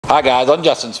Hi guys, I'm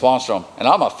Justin Swanstrom, and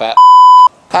I'm a fat.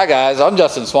 Hi guys, I'm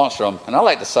Justin Swanstrom, and I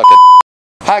like to suck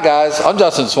a. Hi guys, I'm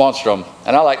Justin Swanstrom,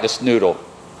 and I like to snoodle.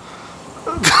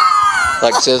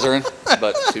 Like scissoring,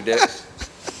 but 2 dicks.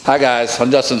 Hi guys,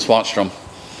 I'm Justin Swanstrom.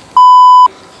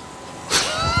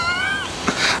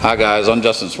 Hi guys, I'm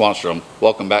Justin Swanstrom.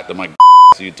 Welcome back to my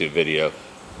YouTube video.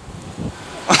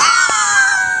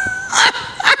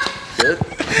 Good?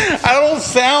 I don't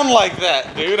sound like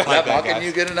that, dude. Is that mocking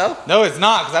you good enough? No, it's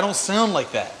not, because I don't sound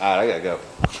like that. All right, I gotta go.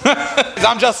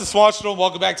 I'm Justin Swanstrom.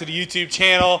 Welcome back to the YouTube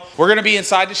channel. We're going to be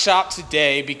inside the shop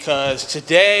today because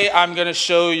today I'm going to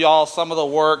show y'all some of the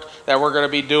work that we're going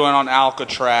to be doing on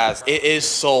Alcatraz. It is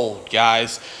sold,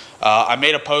 guys. I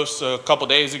made a post a couple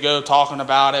days ago talking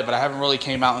about it, but I haven't really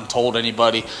came out and told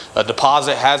anybody. A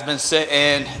deposit has been sent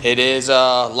in. It is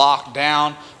locked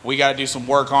down. We got to do some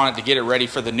work on it to get it ready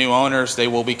for the new owners. They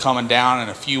will be coming down in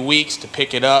a few weeks to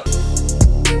pick it up.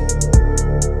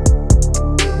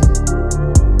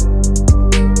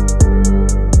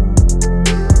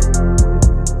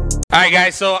 All right,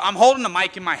 guys, so I'm holding the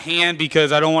mic in my hand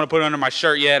because I don't want to put it under my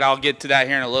shirt yet. I'll get to that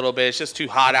here in a little bit. It's just too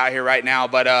hot out here right now,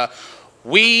 but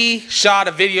we shot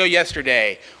a video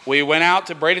yesterday. We went out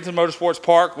to Bradenton Motorsports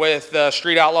Park with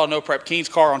Street Outlaw No Prep Keen's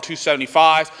car on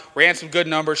 275s, ran some good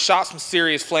numbers, shot some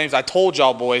serious flames. I told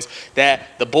y'all boys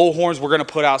that the bullhorns were going to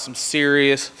put out some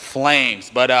serious flames,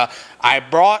 but I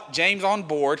brought James on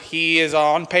board. He is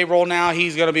on payroll now.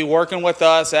 He's going to be working with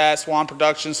us at Swan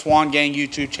Productions, Swan Gang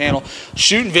YouTube channel,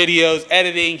 shooting videos,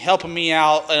 editing, helping me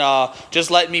out,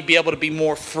 just letting me be able to be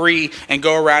more free and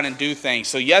go around and do things.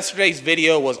 So yesterday's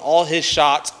video was all his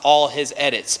shots, all his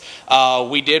edits.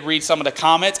 We did read some of the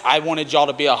comments. I wanted y'all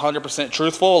to be 100%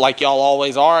 truthful like y'all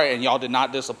always are, and y'all did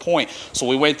not disappoint. So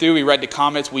we went through, we read the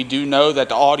comments. We do know that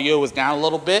the audio was down a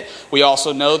little bit. We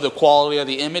also know the quality of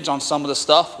the image on some of the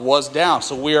stuff was down.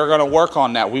 So we are going to work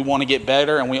on that. We want to get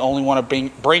better, and we only want to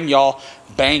bring y'all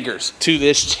bangers to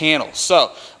this channel. So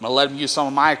I'm going to let him use some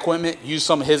of my equipment, use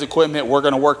some of his equipment. We're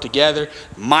going to work together.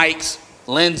 Mics,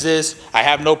 lenses, I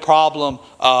have no problem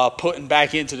putting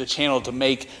back into the channel to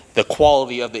make the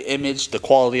quality of the image, the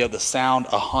quality of the sound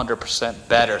 100%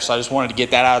 better. So I just wanted to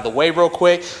get that out of the way real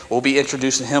quick. We'll be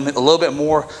introducing him a little bit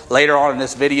more later on in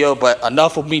this video, but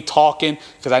enough of me talking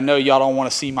because I know y'all don't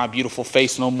want to see my beautiful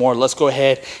face no more. Let's go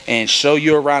ahead and show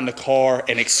you around the car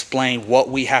and explain what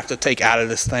we have to take out of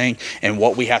this thing and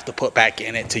what we have to put back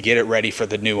in it to get it ready for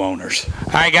the new owners.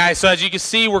 All right, guys, so as you can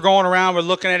see, we're going around, we're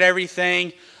looking at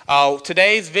everything.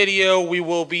 Today's video, we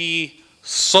will be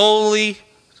solely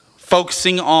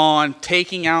focusing on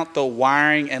taking out the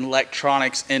wiring and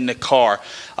electronics in the car.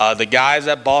 The guys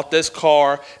that bought this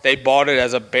car, they bought it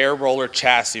as a bare roller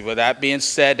chassis. With that being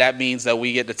said, that means that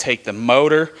we get to take the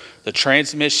motor, the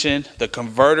transmission, the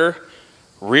converter,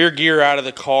 rear gear out of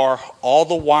the car, all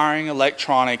the wiring,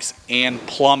 electronics, and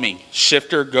plumbing.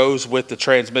 Shifter goes with the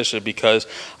transmission because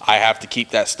I have to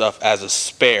keep that stuff as a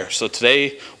spare. So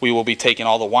today we will be taking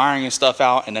all the wiring and stuff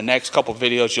out. In the next couple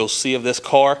videos you'll see of this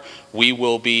car, we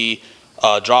will be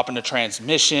dropping the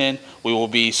transmission. We will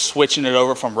be switching it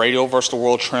over from Radial Versus the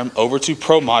World trim over to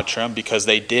Pro Mod trim because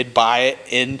they did buy it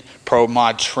in Pro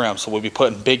Mod trim. So we'll be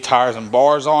putting big tires and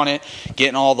bars on it,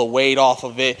 getting all the weight off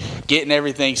of it, getting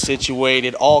everything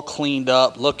situated, all cleaned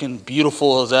up, looking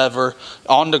beautiful as ever,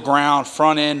 on the ground,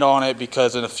 front end on it,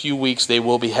 because in a few weeks they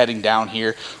will be heading down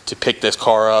here to pick this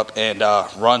car up and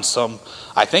run some,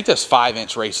 I think this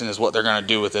 5-inch racing is what they're going to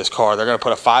do with this car. They're going to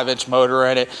put a 5-inch motor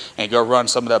in it and go run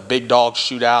some of the big dog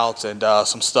shootouts and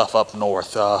some stuff up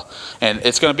north. And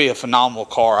it's going to be a phenomenal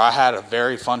car. I had a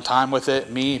very fun time with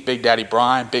it. Me, Big Daddy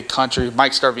Brian, Big Country,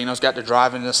 Mike Starvino's got to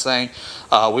drive in this thing.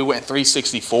 We went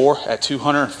 364 at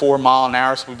 204 mile an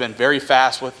hour, so we've been very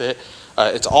fast with it.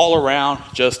 It's all around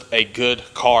just a good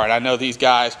car, and I know these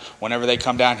guys, whenever they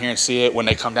come down here and see it, when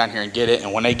they come down here and get it,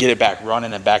 and when they get it back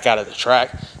running and back out of the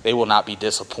track, they will not be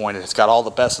disappointed. It's got all the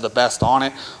best of the best on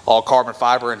it, all carbon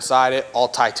fiber inside it, all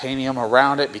titanium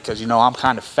around it, because you know I'm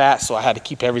kind of fat, so I had to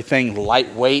keep everything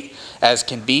lightweight as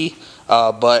can be,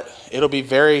 but it'll be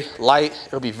very light,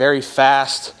 it'll be very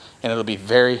fast, and it'll be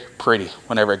very pretty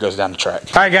whenever it goes down the track.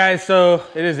 All right, guys, so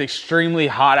it is extremely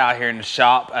hot out here in the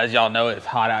shop. As y'all know, it's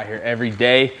hot out here every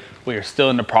day. We are still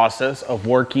in the process of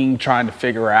working, trying to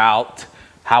figure out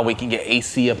how we can get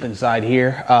AC up inside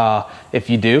here. If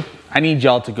you do, I need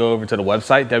y'all to go over to the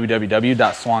website,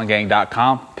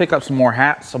 www.swangang.com, pick up some more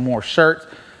hats, some more shirts,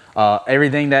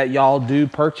 everything that y'all do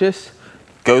purchase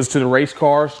goes to the race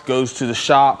cars, goes to the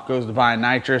shop, goes to buying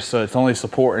nitrous, so it's only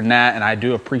supporting that, and I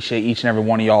do appreciate each and every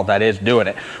one of y'all that is doing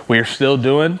it. We are still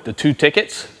doing the 2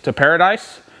 tickets to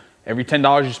Paradise. Every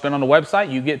 $10 you spend on the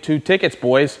website, you get 2 tickets,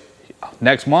 boys.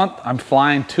 next month, I'm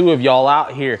flying 2 of y'all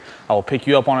out here. I will pick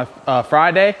you up on a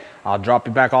Friday. I'll drop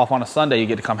you back off on a Sunday. You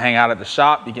get to come hang out at the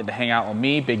shop. You get to hang out with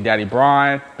me, Big Daddy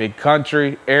Brian, Big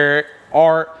Country, Eric,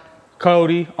 Art,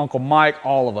 Cody, Uncle Mike,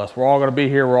 all of us. We're all gonna be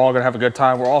here. We're all gonna have a good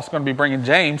time. We're also gonna be bringing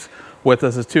James with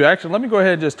us as too. Actually, let me go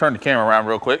ahead and just turn the camera around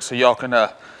real quick so y'all can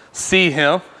see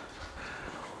him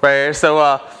right here.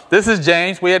 So this is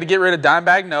James. We had to get rid of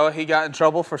Dimebag Noah. He got in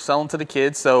trouble for selling to the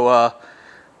kids. So yeah,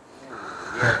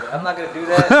 but I'm not gonna do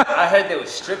that. I heard there was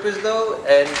strippers though,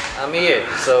 and I'm here.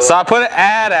 So I put an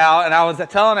ad out, and I was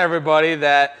telling everybody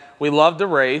that we love to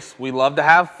race, we love to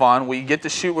have fun, we get to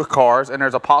shoot with cars, and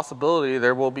there's a possibility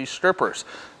there will be strippers.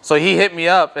 So he hit me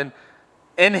up, and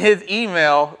in his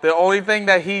email, the only thing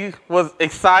that he was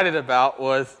excited about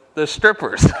was the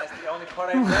strippers. That's the only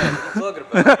part I read. What are you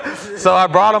talking about? So I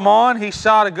brought him on. He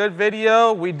shot a good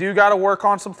video. We do got to work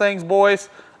on some things, boys.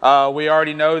 We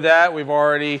already know that. We've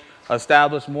already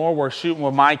established more. We're shooting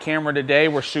with my camera today.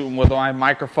 We're shooting with my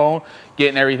microphone,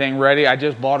 getting everything ready. I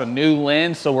just bought a new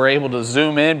lens, so we're able to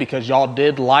zoom in because y'all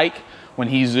did like when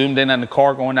he zoomed in on the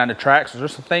car going down the track. So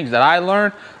there's some things that I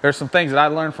learned. There's some things that I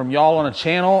learned from y'all on the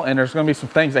channel, and there's going to be some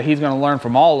things that he's going to learn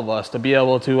from all of us to be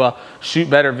able to shoot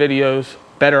better videos,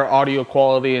 better audio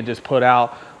quality, and just put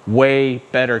out way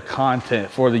better content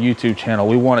for the YouTube channel.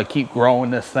 We want to keep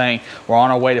growing this thing. We're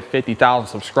on our way to 50,000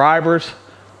 subscribers.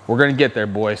 We're going to get there,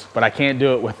 boys, but I can't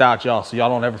do it without y'all, so y'all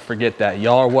don't ever forget that.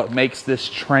 Y'all are what makes this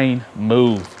train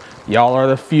move. Y'all are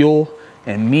the fuel,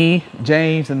 and me,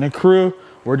 James, and the crew,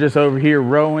 we're just over here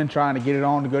rowing, trying to get it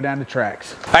on to go down the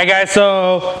tracks. All right, guys,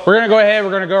 so we're gonna go ahead, we're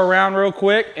gonna go around real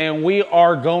quick, and we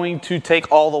are going to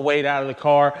take all the weight out of the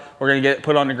car. We're gonna get it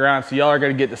put on the ground, so y'all are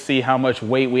gonna get to see how much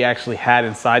weight we actually had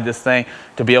inside this thing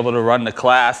to be able to run the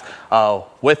class.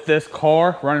 With this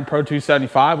car, running Pro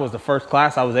 275 was the first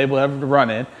class I was able ever to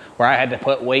run in, where I had to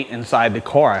put weight inside the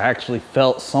car. I actually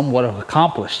felt somewhat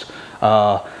accomplished.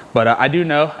 But I do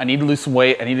know I need to lose some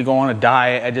weight. I need to go on a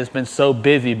diet. I've just been so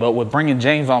busy, but with bringing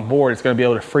James on board, it's gonna be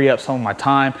able to free up some of my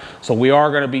time. So we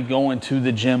are gonna be going to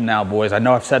the gym now, boys. I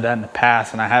know I've said that in the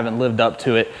past and I haven't lived up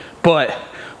to it, but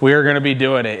we are gonna be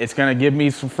doing it. It's gonna give me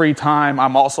some free time.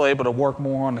 I'm also able to work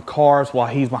more on the cars while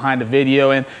he's behind the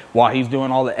video and while he's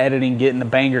doing all the editing, getting the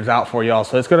bangers out for y'all.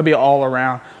 So it's gonna be all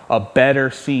around a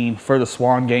better scene for the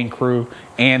Swan Gang crew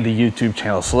and the YouTube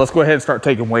channel. So let's go ahead and start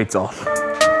taking weights off.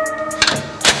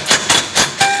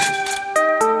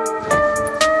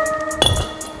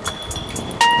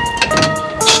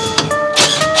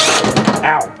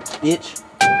 bitch.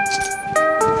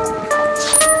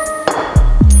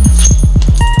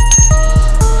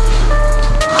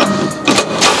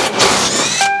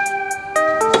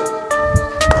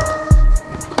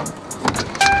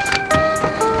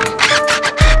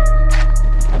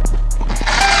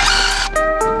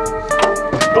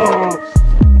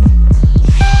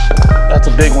 That's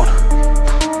a big one.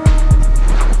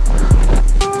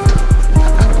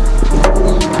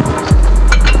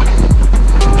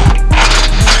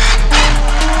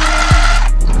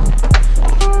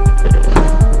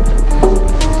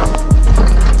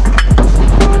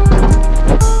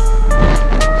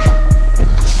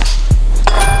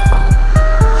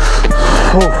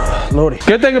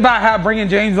 Good thing about bringing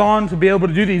James on to be able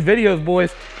to do these videos,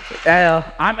 boys,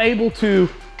 I'm able to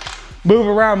move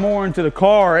around more into the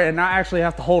car and not actually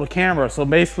have to hold a camera. So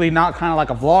basically not kind of like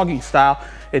a vlogging style.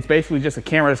 It's basically just a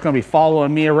camera that's gonna be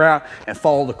following me around and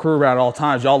follow the crew around at all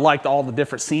times. Y'all liked all the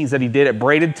different scenes that he did at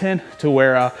Bradenton to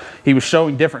where he was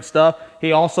showing different stuff.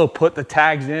 He also put the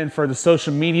tags in for the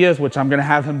social medias, which I'm gonna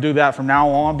have him do that from now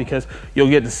on because you'll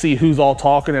get to see who's all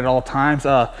talking at all times.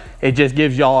 It just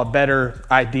gives y'all a better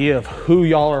idea of who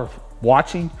y'all are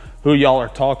watching, who y'all are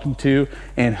talking to,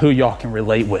 and who y'all can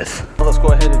relate with. Let's go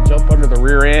ahead and jump under the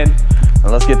rear end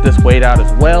and let's get this weight out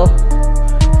as well.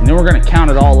 And then we're gonna count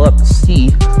it all up to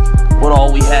see what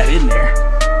all we had in there.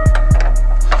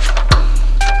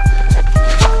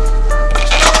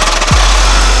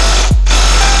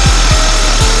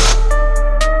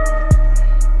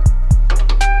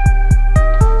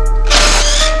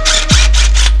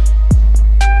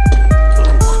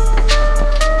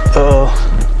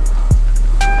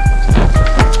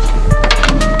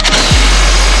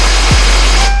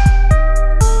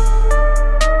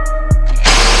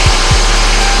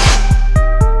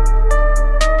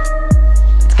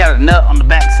 Nut on the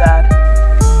back side.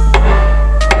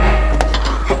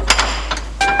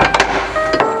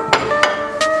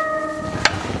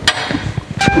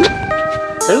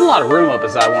 There's a lot of room up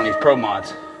inside one of these Pro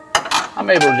Mods. I'm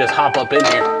able to just hop up in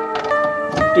here,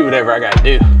 do whatever I gotta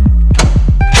do.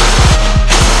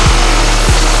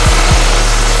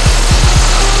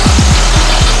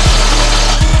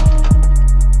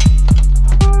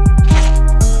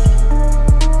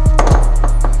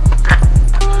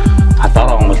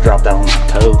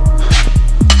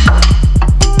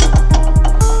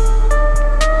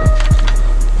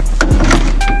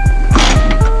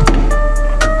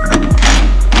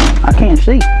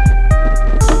 see.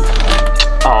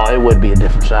 Oh, it would be a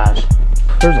different size.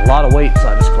 There's a lot of weight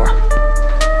inside this car.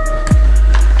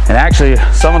 And actually,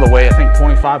 some of the weight, I think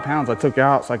 25 pounds I took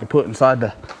out so I could put inside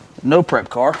the no prep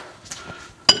car.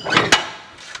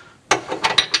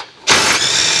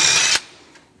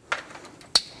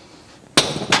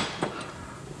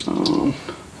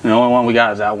 The only one we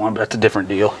got is that one, but that's a different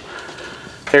deal.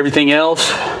 Everything else,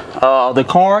 the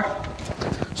car.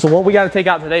 So what we got to take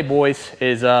out today, boys,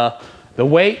 is the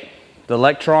weight, the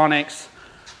electronics,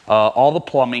 all the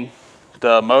plumbing.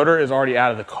 The motor is already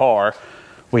out of the car.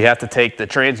 We have to take the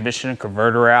transmission and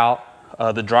converter out.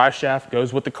 The drive shaft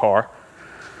goes with the car.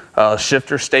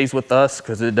 Shifter stays with us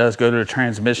because it does go to the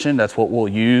transmission. That's what we'll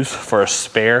use for a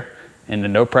spare in the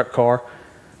no prep car.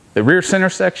 The rear center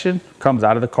section comes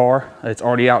out of the car. It's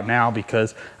already out now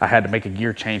because I had to make a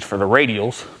gear change for the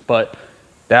radials, but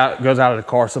that goes out of the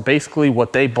car. So basically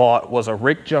what they bought was a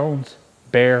Rick Jones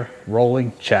Bear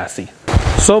rolling chassis.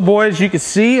 So boys, you can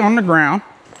see on the ground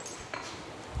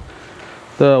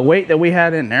the weight that we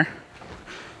had in there.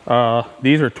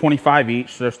 These are 25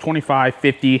 each. So there's 25,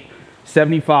 50,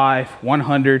 75,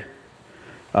 100.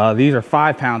 These are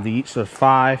 5 pounds each. So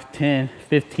 5, 10,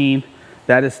 15.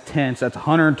 That is 10, so that's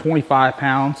 125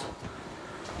 pounds.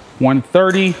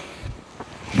 130,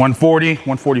 140,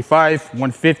 145,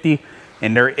 150,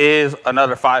 and there is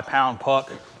another 5 pound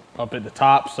puck up at the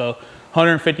top. So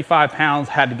 155 pounds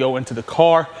had to go into the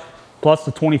car, plus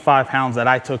the 25 pounds that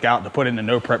I took out to put in the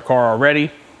no prep car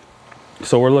already.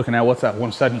 So we're looking at, what's that,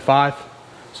 175,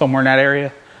 somewhere in that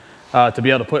area, to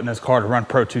be able to put in this car to run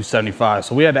Pro 275.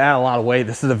 So we had to add a lot of weight.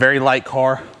 This is a very light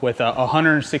car with a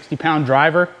 160 pound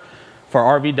driver. For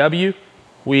RVW,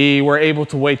 we were able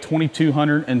to weigh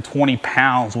 2,220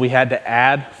 pounds. We had to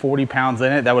add 40 pounds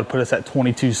in it. That would put us at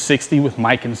 2,260 with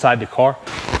Mike inside the car.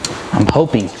 I'm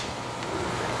hoping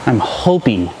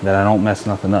that I don't mess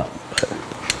nothing up, but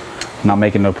I'm not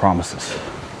making no promises.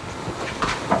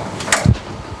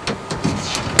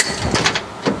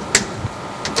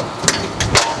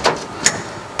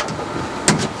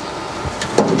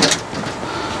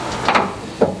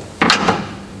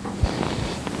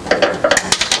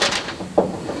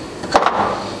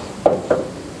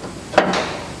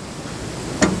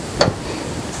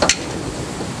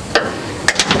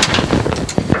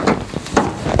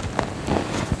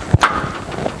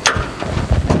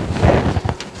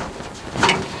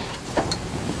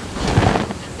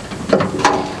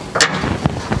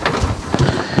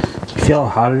 See how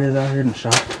hot it is out here in the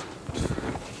shop?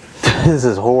 This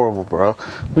is horrible, bro.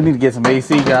 We need to get some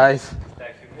AC, guys.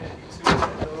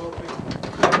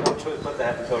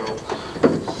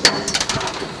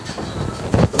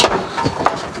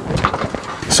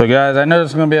 So guys, I know this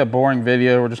is going to be a boring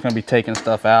video. We're just going to be taking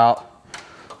stuff out.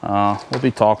 We'll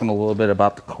be talking a little bit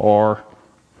about the car.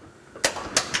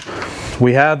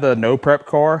 We have the no prep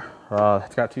car.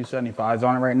 It's got 275s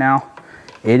on it right now.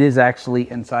 It is actually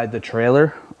inside the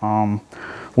trailer.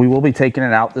 We will be taking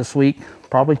it out this week,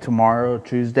 probably tomorrow,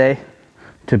 Tuesday,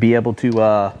 to be able to,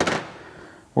 we're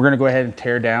going to go ahead and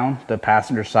tear down the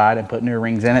passenger side and put new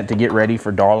rings in it to get ready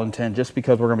for Darlington, just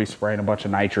because we're going to be spraying a bunch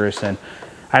of nitrous. And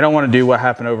I don't want to do what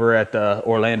happened over at the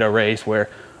Orlando race where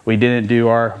we didn't do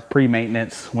our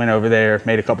pre-maintenance, went over there,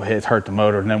 made a couple hits, hurt the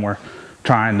motor, and then we're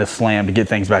trying to slam to get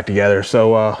things back together.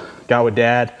 So got with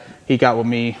Dad, he got with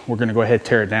me. We're going to go ahead,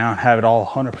 tear it down, have it all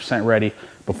 100% ready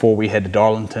before we head to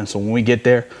Darlington. So when we get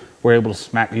there, we're able to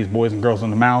smack these boys and girls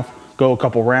in the mouth, go a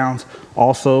couple rounds.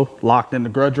 Also locked in the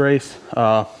grudge race,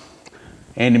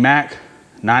 Andy Mack,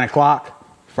 9 o'clock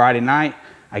Friday night.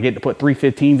 I get to put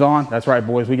 315s on. That's right,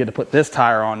 boys, we get to put this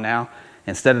tire on now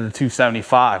instead of the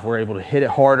 275. We're able to hit it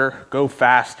harder, go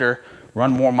faster,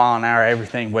 run more mile an hour,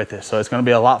 everything with it. So it's going to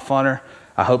be a lot funner.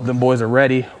 I hope them boys are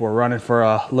ready. We're running for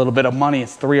a little bit of money.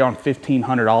 It's 3 on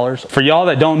 $1,500. For y'all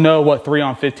that don't know what 3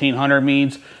 on $1,500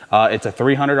 means, it's a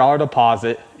 $300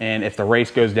 deposit, and if the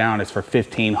race goes down, it's for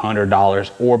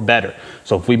 $1,500 or better.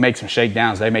 So if we make some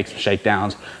shakedowns, they make some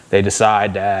shakedowns. They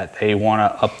decide that they want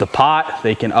to up the pot,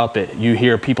 they can up it. You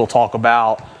hear people talk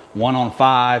about 1 on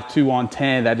 5, 2 on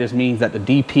 10. That just means that the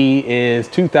DP is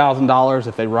 $2,000.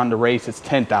 If they run the race, it's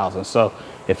 $10,000. So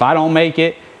if I don't make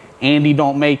it, Andy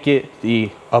don't make it,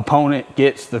 the opponent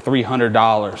gets the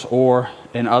 $300, or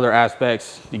in other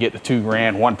aspects, you get the $2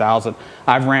 grand, 1,000.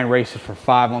 I've ran races for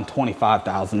 5 on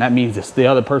 25,000. That means if the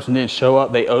other person didn't show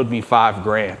up, they owed me 5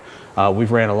 grand.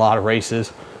 We've ran a lot of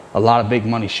races, a lot of big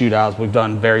money shootouts. We've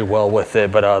done very well with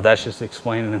it, but that's just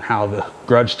explaining how the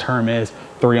grudge term is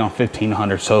 3 on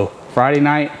 1,500. So Friday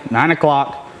night, 9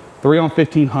 o'clock, 3 on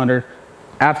 1,500.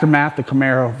 Aftermath, the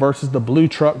Camaro versus the blue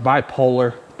truck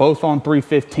bipolar. Both on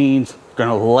 315s,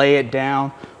 gonna lay it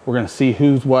down. We're gonna see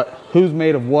who's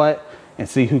made of what, and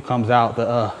see who comes out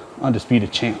the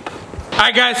undisputed champ. All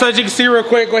right, guys, so as you can see real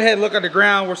quick, go ahead and look on the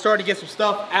ground. We're starting to get some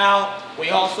stuff out. We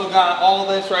also got all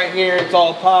this right here. It's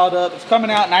all piled up. It's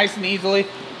coming out nice and easily.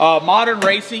 Modern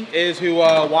Racing is who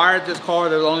wired this car.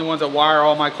 They're the only ones that wire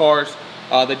all my cars.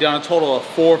 They've done a total of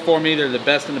 4 for me. They're the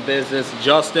best in the business.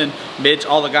 Justin, Mitch,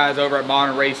 all the guys over at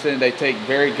Modern Racing, they take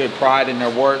very good pride in their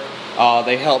work.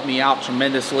 They help me out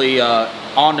tremendously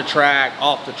on the track,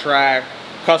 off the track.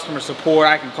 Customer support,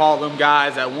 I can call them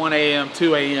guys at 1 a.m.,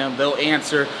 2 a.m. They'll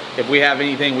answer if we have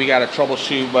anything we got to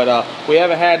troubleshoot. But we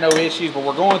haven't had no issues, but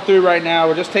we're going through right now.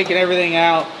 We're just taking everything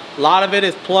out. A lot of it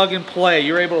is plug and play.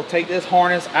 You're able to take this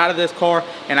harness out of this car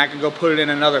and I can go put it in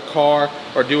another car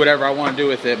or do whatever I want to do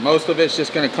with it. Most of it's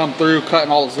just going to come through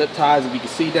cutting all the zip ties. If you can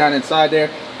see down inside there,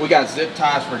 we got zip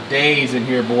ties for days in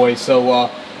here, boys.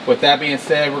 So with that being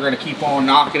said, we're going to keep on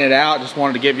knocking it out. Just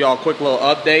wanted to give y'all a quick little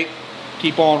update.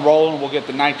 Keep on rolling. We'll get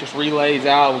the nitrous relays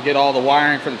out. We'll get all the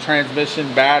wiring for the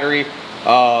transmission, battery,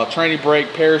 training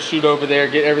brake, parachute over there,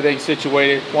 get everything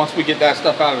situated. Once we get that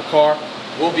stuff out of the car,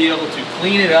 we'll be able to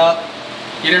clean it up,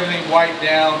 get everything wiped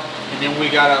down, and then we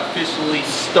gotta officially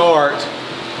start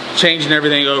changing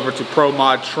everything over to Pro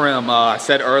Mod trim. I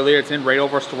said earlier, it's in radial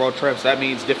versatile trim, so that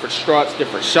means different struts,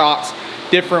 different shocks,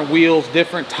 different wheels,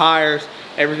 different tires,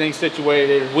 everything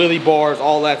situated, wheelie bars,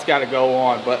 all that's gotta go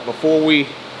on. But before we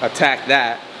attack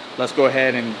that, let's go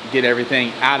ahead and get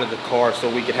everything out of the car so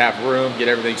we could have room, get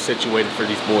everything situated for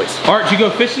these boys. Art, did you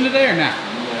go fishing today or not?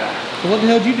 Yeah. So what the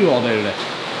hell did you do all day today?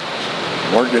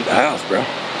 Worked at the house, bro.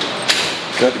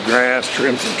 Cut the grass,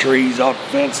 trim some trees off the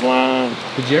fence line.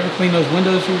 Did you ever clean those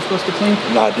windows you were supposed to clean?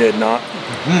 No, I did not.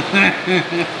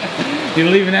 You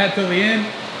leaving that till the end?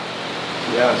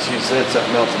 Yeah, she said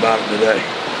something else about it today.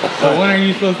 So when are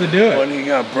you supposed to do it? When you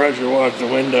got pressure wash the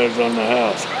windows on the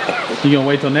house. You gonna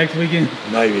wait till next weekend?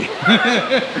 Maybe.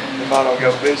 If I don't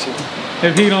go fishing.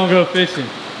 If he don't go fishing.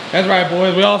 That's right,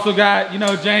 boys. We also got, you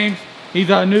know, James. He's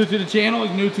new to the channel.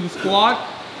 He's new to the squad.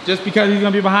 Just because he's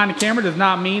gonna be behind the camera does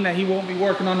not mean that he won't be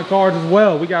working on the cars as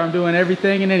well. We got him doing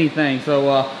everything and anything.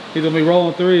 So he's gonna be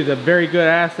rolling through. He's a very good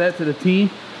asset to the team.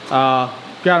 Got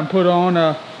him put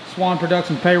on Swan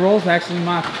Production payrolls. Actually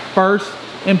my first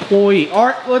employee.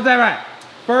 Art, what's that right?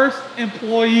 First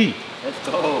employee. Let's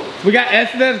go. We got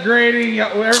SDS grading.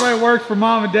 Everybody works for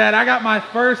mom and dad. I got my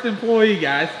first employee,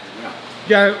 guys.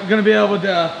 Yeah. Gonna be able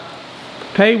to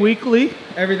pay weekly.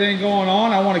 Everything going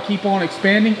on. I want to keep on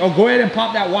expanding. Oh, go ahead and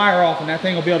pop that wire off and that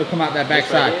thing will be able to come out that back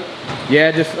side. Right,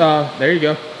 yeah, just there you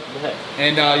go.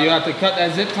 And you have to cut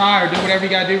that zip tie or do whatever you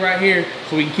gotta do right here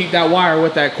so we can keep that wire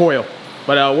with that coil.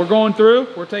 But we're going through.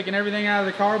 We're taking everything out of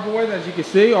the car, boys. As you can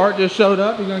see, Art just showed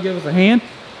up. He's gonna give us a hand.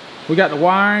 We got the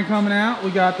wiring coming out.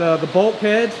 We got the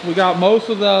bulkheads. We got most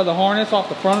of the harness off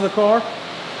the front of the car.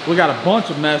 We got a bunch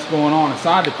of mess going on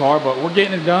inside the car, but we're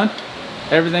getting it done.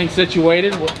 Everything's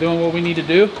situated. We're doing what we need to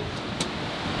do.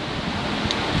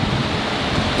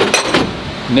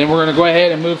 And then we're gonna go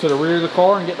ahead and move to the rear of the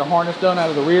car and get the harness done out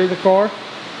of the rear of the car.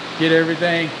 Get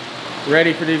everything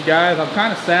ready for these guys. I'm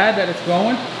kind of sad that it's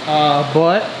going,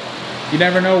 but you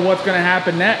never know what's gonna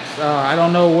happen next. I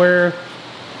don't know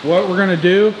what we're gonna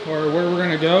do or where we're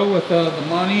gonna go with the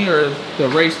money or the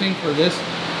racing for this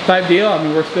type deal. I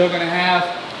mean, we're still gonna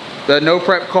have the no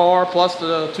prep car plus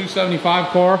the 275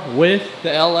 car with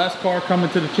the LS car coming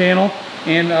to the channel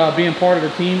and being part of the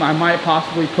team. I might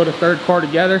possibly put a third car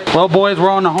together. Well, boys,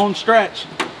 we're on the home stretch.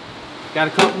 Got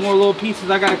a couple more little pieces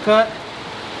I gotta cut.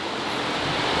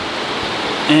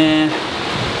 And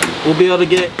we'll be able to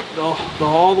get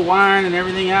all the wiring and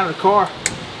everything out of the car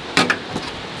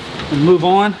and move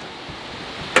on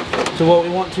to what we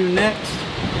want to next.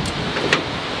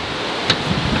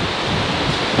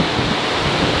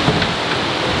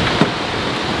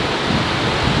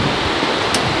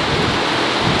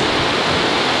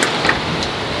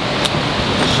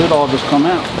 Should all just come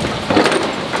out.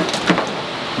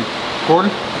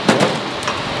 Recording?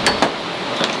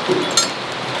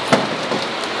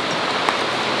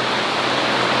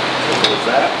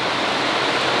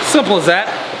 Simple as that.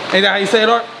 Ain't that how you say it,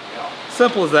 Art? Yeah.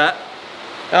 Simple as that.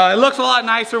 It looks a lot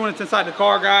nicer when it's inside the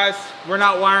car, guys. We're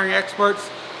not wiring experts.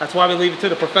 That's why we leave it to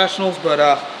the professionals.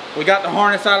 But we got the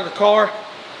harness out of the car.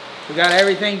 We got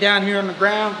everything down here on the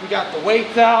ground. We got the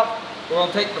weights out. We're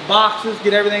gonna take the boxes,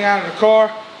 get everything out of the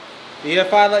car. The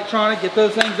EFI electronic, get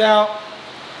those things out.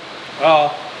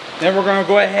 Then we're gonna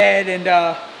go ahead and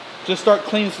just start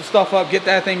cleaning some stuff up, get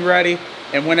that thing ready.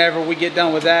 And whenever we get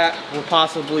done with that, we'll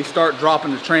possibly start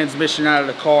dropping the transmission out of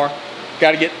the car.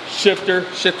 Got to get shifter.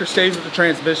 Shifter stays with the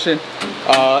transmission.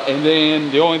 And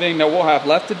then the only thing that we'll have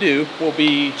left to do will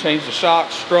be change the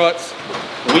shocks, struts,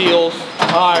 wheels,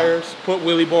 tires, put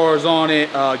wheelie bars on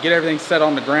it, get everything set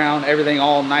on the ground, everything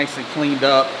all nice and cleaned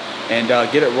up, and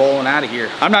get it rolling out of here.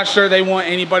 I'm not sure they want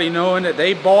anybody knowing that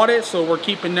they bought it, so we're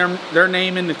keeping their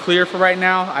name in the clear for right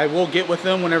now. I will get with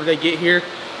them whenever they get here,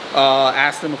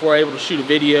 ask them if we're able to shoot a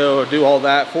video or do all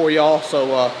that for y'all.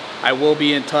 So I will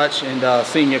be in touch and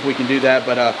seeing if we can do that,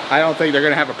 but I don't think they're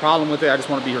gonna have a problem with it. I just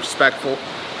want to be respectful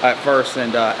at first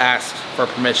and ask for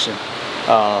permission.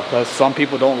 Because some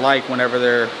people don't like whenever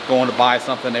they're going to buy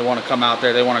something, they want to come out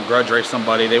there, they want to grudge race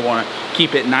somebody, they want to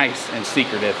keep it nice and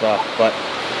secretive. But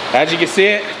as you can see,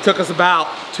 it took us about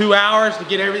 2 hours to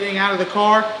get everything out of the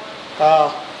car.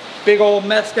 Big old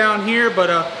mess down here,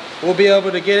 but we'll be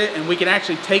able to get it, and we can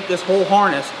actually take this whole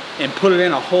harness and put it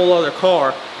in a whole other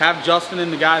car, have Justin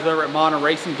and the guys over at Modern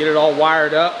Racing get it all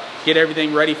wired up, get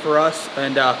everything ready for us,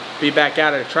 and be back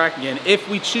out at the track again if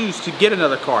we choose to get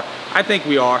another car. I think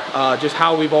we are, just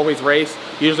how we've always raced.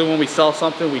 Usually when we sell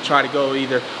something, we try to go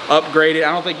either upgrade it.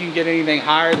 I don't think you can get anything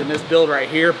higher than this build right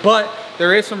here, but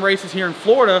there is some races here in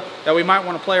Florida that we might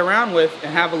want to play around with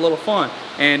and have a little fun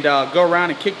and go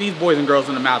around and kick these boys and girls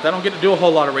in the mouth. I don't get to do a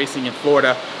whole lot of racing in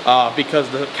Florida because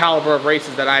the caliber of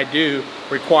races that I do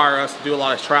require us to do a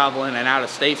lot of traveling and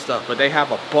out-of-state stuff, but they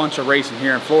have a bunch of racing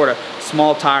here in Florida,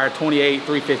 small tire 28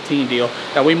 315 deal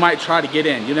that we might try to get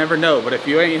in. You never know, but if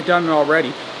you ain't done it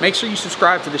already, make sure you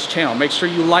subscribe to this channel, make sure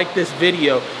you like this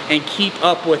video, and keep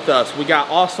up with us. We got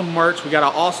awesome merch, we got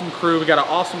an awesome crew, we got an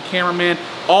awesome cameraman,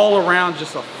 all around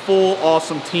just a full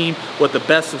awesome team with the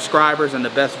best subscribers and the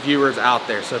best viewers out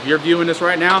there. So if you're viewing this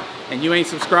right now and you ain't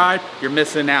subscribed, you're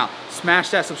missing out. Smash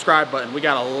that subscribe button. We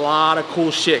got a lot of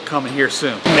cool shit coming here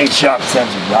soon. Main shock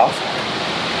sensor, Ralph.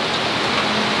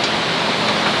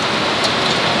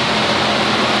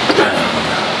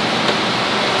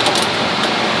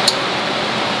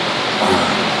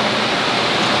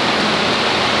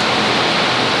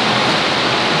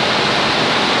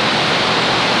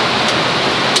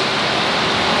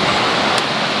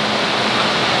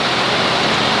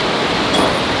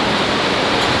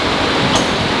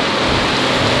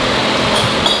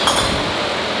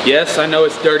 Yes, I know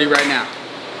it's dirty right now.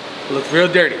 It looks real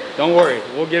dirty. Don't worry,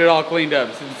 we'll get it all cleaned up.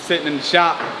 It's sitting in the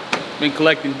shop, been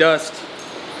collecting dust,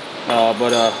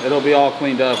 but it'll be all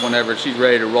cleaned up whenever she's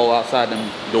ready to roll outside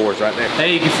them doors right there.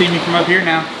 Hey, you can see me from up here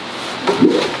now.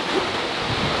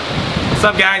 What's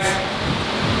up, guys?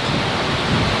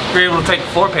 We're able to take the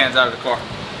floor pans out of the car.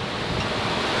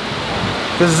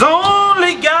 'Cause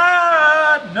only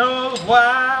God knows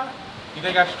why. You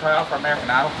think I should try out for American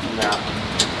Idol? No.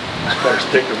 Better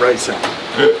stick to racing.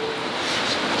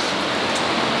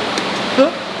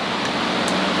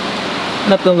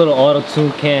 Nothing a little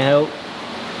auto-tune can't help.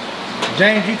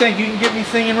 James, you think you can get me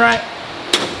singing right?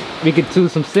 We could do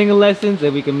some singing lessons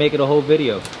and we can make it a whole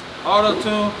video.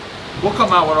 Auto-tune, we'll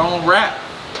come out with our own rap.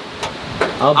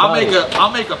 I'll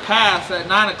make a pass at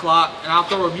 9 o'clock and I'll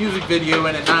throw a music video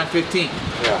in at 9:15.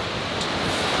 Yeah.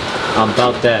 I'm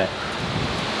about that.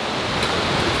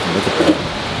 Look at that.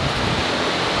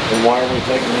 And why are we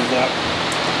taking these out?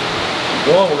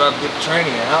 One, we're going to get the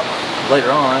training out later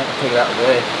on. I'll take it out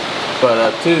today.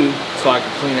 But two, so I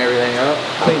can clean everything up,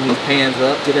 clean these pans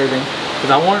up, get everything. Because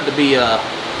I want it to be,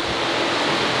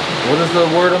 what is the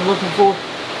word I'm looking for?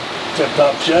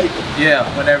 Tip-top shape. Yeah,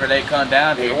 whenever they come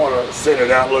down here. You want to send it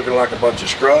out looking like a bunch of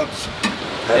scrubs?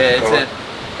 Yeah,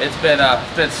 it's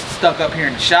been stuck up here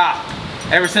in the shop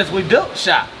ever since we built the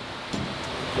shop.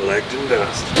 Collecting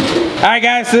dust. All right,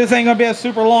 guys, so this ain't gonna be a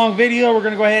super long video. We're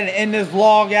gonna go ahead and end this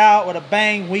vlog out with a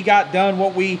bang. We got done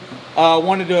what we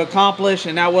wanted to accomplish,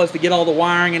 and that was to get all the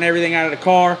wiring and everything out of the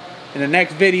car. In the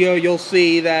next video, you'll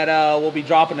see that we'll be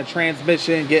dropping the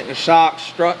transmission, getting the shocks,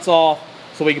 struts off,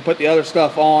 so we can put the other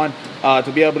stuff on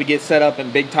to be able to get set up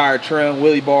in big tire trim,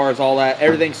 wheelie bars, all that.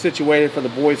 Everything's situated for the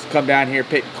boys to come down here,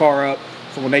 pick the car up,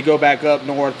 so when they go back up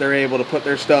north, they're able to put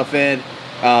their stuff in,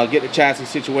 get the chassis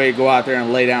situated, go out there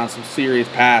and lay down some serious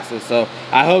passes. So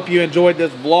I hope you enjoyed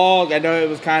this vlog. I know it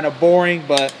was kind of boring,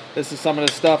 but this is some of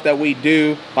the stuff that we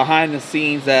do behind the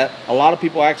scenes that a lot of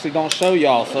people actually don't show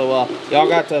y'all. So y'all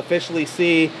got to officially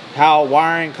see how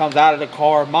wiring comes out of the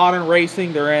car. Modern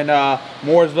Racing, they're in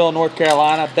Mooresville, North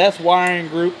Carolina. Best wiring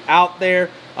group out there.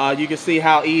 You can see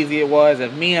how easy it was.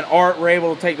 If me and Art were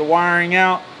able to take the wiring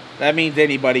out, that means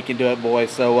anybody can do it, boys.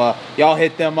 So y'all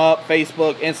hit them up,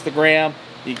 Facebook, Instagram.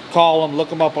 You can call them, look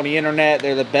them up on the internet.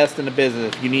 They're the best in the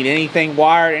business. If you need anything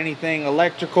wired, anything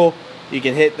electrical, you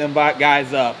can hit them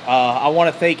guys up. I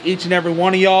want to thank each and every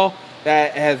one of y'all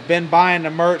that has been buying the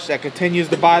merch, that continues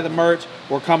to buy the merch.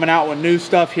 We're coming out with new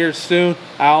stuff here soon.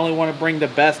 I only want to bring the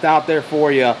best out there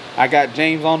for you. I got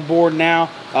James on board now.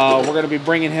 We're going to be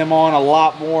bringing him on a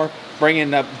lot more,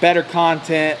 bringing better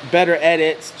content, better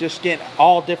edits, just getting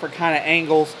all different kind of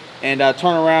angles, and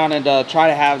turn around and try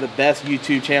to have the best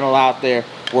YouTube channel out there.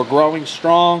 We're growing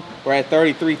strong. We're at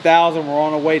 33,000. We're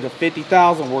on our way to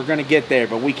 50,000. We're going to get there,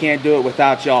 but we can't do it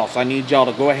without y'all. So I need y'all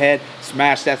to go ahead,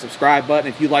 smash that subscribe button.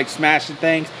 If you like smashing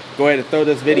things, go ahead and throw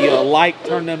this video a like,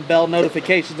 turn them bell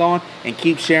notifications on, and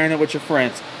keep sharing it with your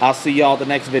friends. I'll see y'all the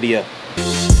next video.